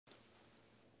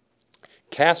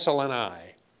Castle and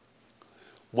I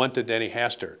went to Denny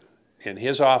Hastert in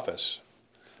his office,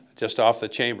 just off the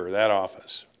chamber, that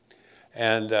office.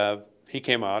 And he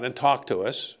came out and talked to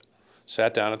us,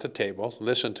 sat down at the table,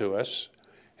 listened to us,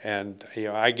 and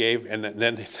I gave, and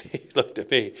then he looked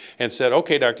at me and said,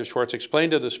 "Okay, Dr. Schwarz,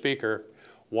 explain to the speaker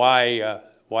why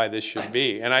this should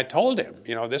be." And I told him,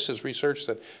 this is research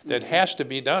that has to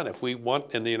be done if we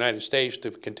want in the United States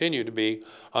to continue to be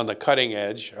on the cutting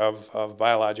edge of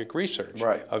biologic research,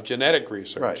 right, of genetic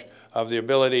research, right, of the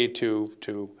ability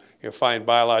to find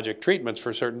biologic treatments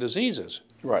for certain diseases.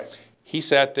 Right. He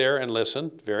sat there and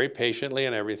listened very patiently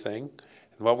and everything.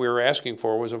 And what we were asking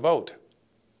for was a vote.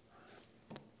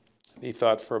 He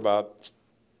thought for about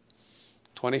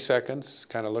 20 seconds,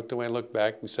 kind of looked away and looked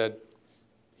back and said,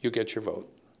 "You get your vote."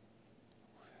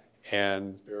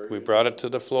 And we brought it to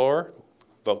the floor,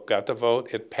 got the vote,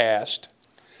 it passed.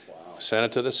 Wow. Sent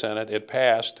it to the Senate, it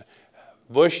passed.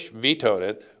 Bush vetoed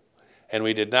it, and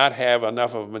we did not have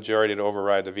enough of a majority to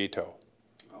override the veto.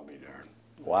 I'll be darned.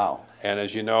 Wow. And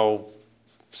as you know,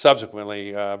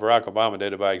 subsequently, Barack Obama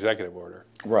did it by executive order.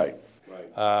 Right.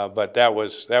 But that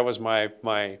was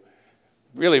my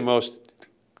really most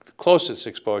closest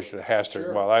exposure to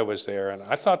Hastert while I was there, and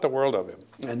I thought the world of him.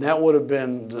 And that would have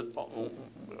been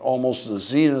almost the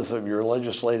zenith of your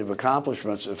legislative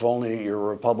accomplishments if only your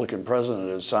Republican president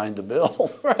had signed the bill.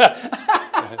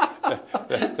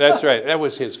 That's right. That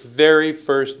was his very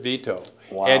first veto.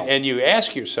 Wow. And you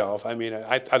ask yourself, I mean,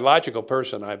 a logical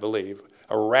person, I believe,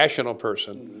 a rational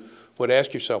person, would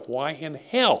ask yourself, why in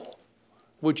hell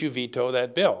would you veto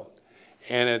that bill?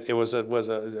 And it was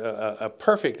a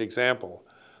perfect example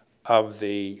of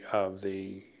the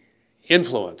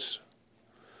influence,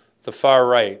 the far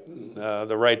right,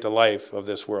 the right to life of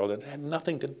this world. It had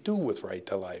nothing to do with right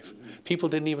to life. People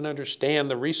didn't even understand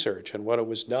the research and what it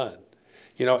was done.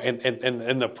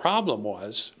 And the problem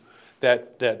was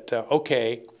that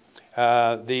okay,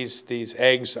 these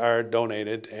eggs are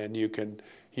donated, and you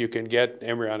can get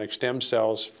embryonic stem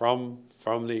cells from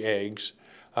the eggs.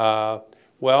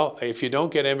 Well, if you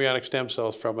don't get embryonic stem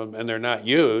cells from them and they're not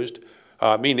used,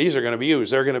 these are going to be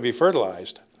used. They're going to be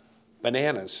fertilized.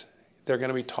 Bananas. They're going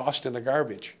to be tossed in the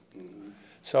garbage.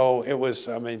 So it was,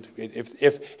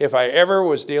 if I ever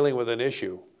was dealing with an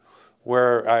issue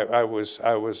where I was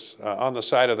on the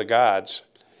side of the gods,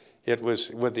 it was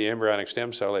with the embryonic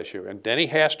stem cell issue. And Denny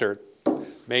Hastert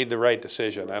made the right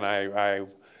decision, and I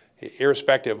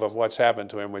irrespective of what's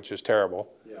happened to him, which is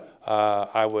terrible,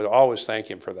 I would always thank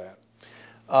him for that.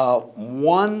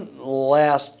 One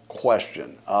last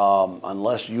question,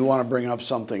 unless you want to bring up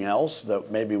something else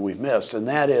that maybe we've missed, and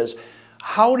that is,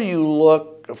 how do you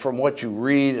look from what you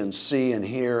read and see and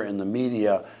hear in the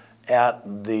media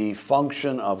at the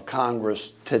function of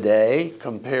Congress today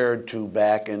compared to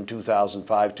back in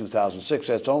 2005, 2006?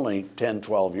 That's only 10,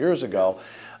 12 years ago.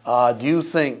 Do you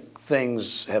think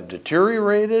things have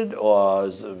deteriorated, or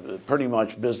is it pretty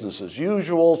much business as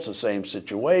usual? It's the same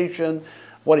situation.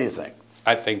 What do you think?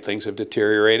 I think things have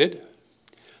deteriorated.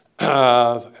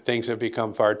 Things have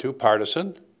become far too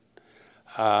partisan.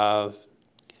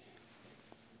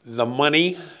 The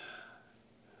money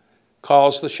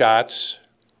calls the shots.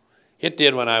 It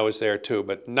did when I was there too,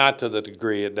 but not to the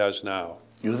degree it does now.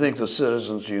 You think the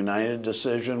Citizens United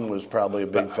decision was probably a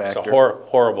big factor? It's a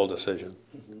horrible decision.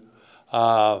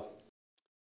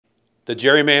 The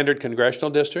gerrymandered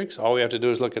congressional districts, all we have to do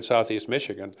is look at Southeast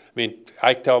Michigan. I mean,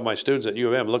 I tell my students at U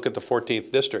of M, look at the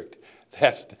 14th district.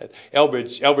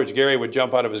 Elbridge Gerry would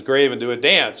jump out of his grave and do a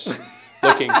dance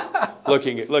looking at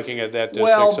that district.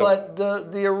 Well, but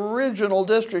the original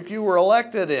district you were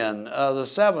elected in, the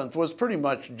 7th, was pretty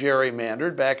much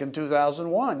gerrymandered back in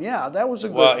 2001. Yeah, that was a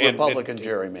good Republican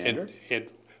gerrymander.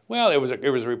 Well, it was a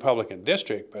Republican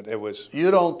district, but it was...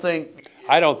 You don't think...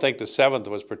 I don't think the 7th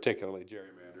was particularly gerrymandered.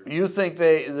 You think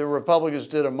the Republicans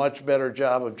did a much better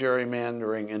job of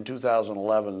gerrymandering in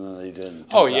 2011 than they did in 2001?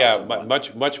 Oh, yeah,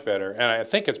 much better. And I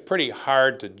think it's pretty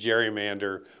hard to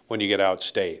gerrymander when you get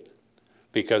outstate,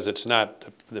 because it's not,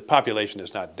 the population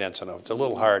is not dense enough. It's a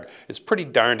little hard. It's pretty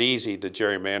darned easy to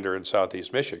gerrymander in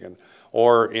Southeast Michigan,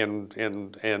 or in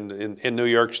New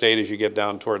York State as you get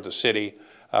down toward the city.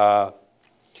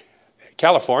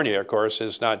 California, of course,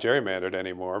 is not gerrymandered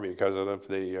anymore because of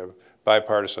the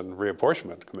bipartisan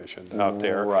reapportionment commission out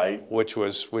there, right, which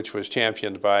was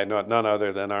championed by none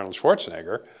other than Arnold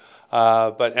Schwarzenegger.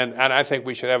 And I think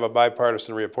we should have a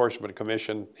bipartisan reapportionment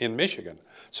commission in Michigan.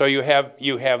 So you have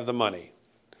the money,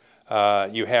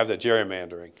 you have the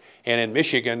gerrymandering, and in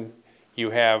Michigan you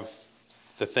have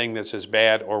the thing that's as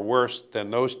bad or worse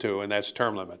than those two, and that's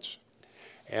term limits.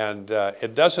 And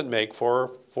it doesn't make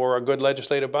for a good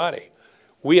legislative body.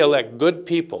 We elect good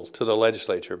people to the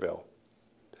legislature, Bill.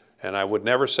 And I would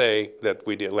never say that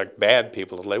we elect bad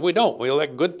people to the legislature. We don't. We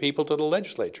elect good people to the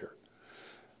legislature.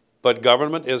 But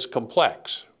government is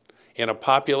complex. In a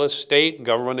populous state,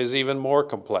 government is even more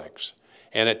complex.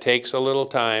 And it takes a little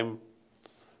time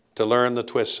to learn the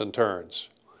twists and turns.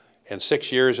 And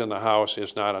 6 years in the House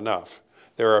is not enough.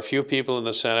 There are a few people in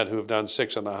the Senate who have done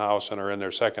 6 in the House and are in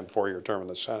their second 4-year term in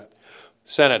the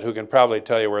Senate who can probably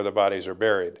tell you where the bodies are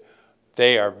buried.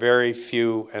 They are very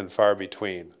few and far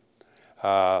between.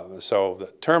 So the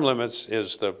term limits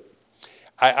is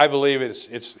I believe it's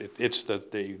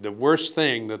the worst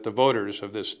thing that the voters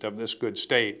of this good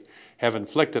state have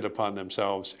inflicted upon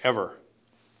themselves ever.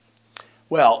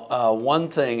 Well, one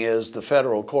thing is the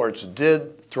federal courts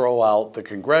did throw out the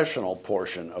congressional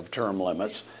portion of term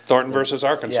limits. Thornton versus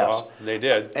Arkansas, yes. They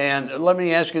did. And let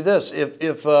me ask you this,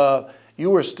 if you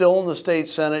were still in the state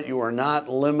Senate, you were not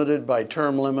limited by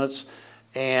term limits,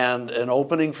 and an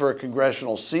opening for a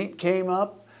congressional seat came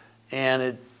up, and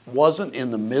it wasn't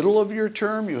in the middle of your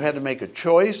term, you had to make a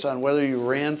choice on whether you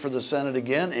ran for the Senate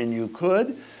again, and you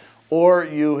could, or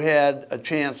you had a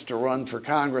chance to run for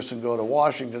Congress and go to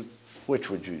Washington, which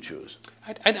would you choose?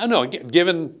 I don't know.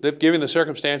 Given the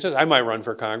circumstances, I might run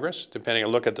for Congress, depending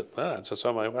on look at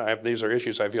the. These are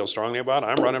issues I feel strongly about.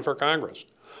 I'm running for Congress,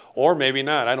 or maybe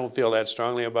not. I don't feel that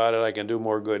strongly about it. I can do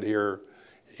more good here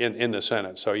in the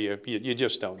Senate. So you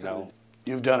just don't know.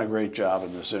 You've done a great job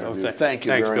in this interview. Oh, thank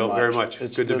you Thanks, very Bill, much. very much.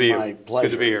 It's good to been be here. My pleasure.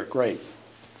 Good to be here. Great.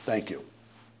 Thank you.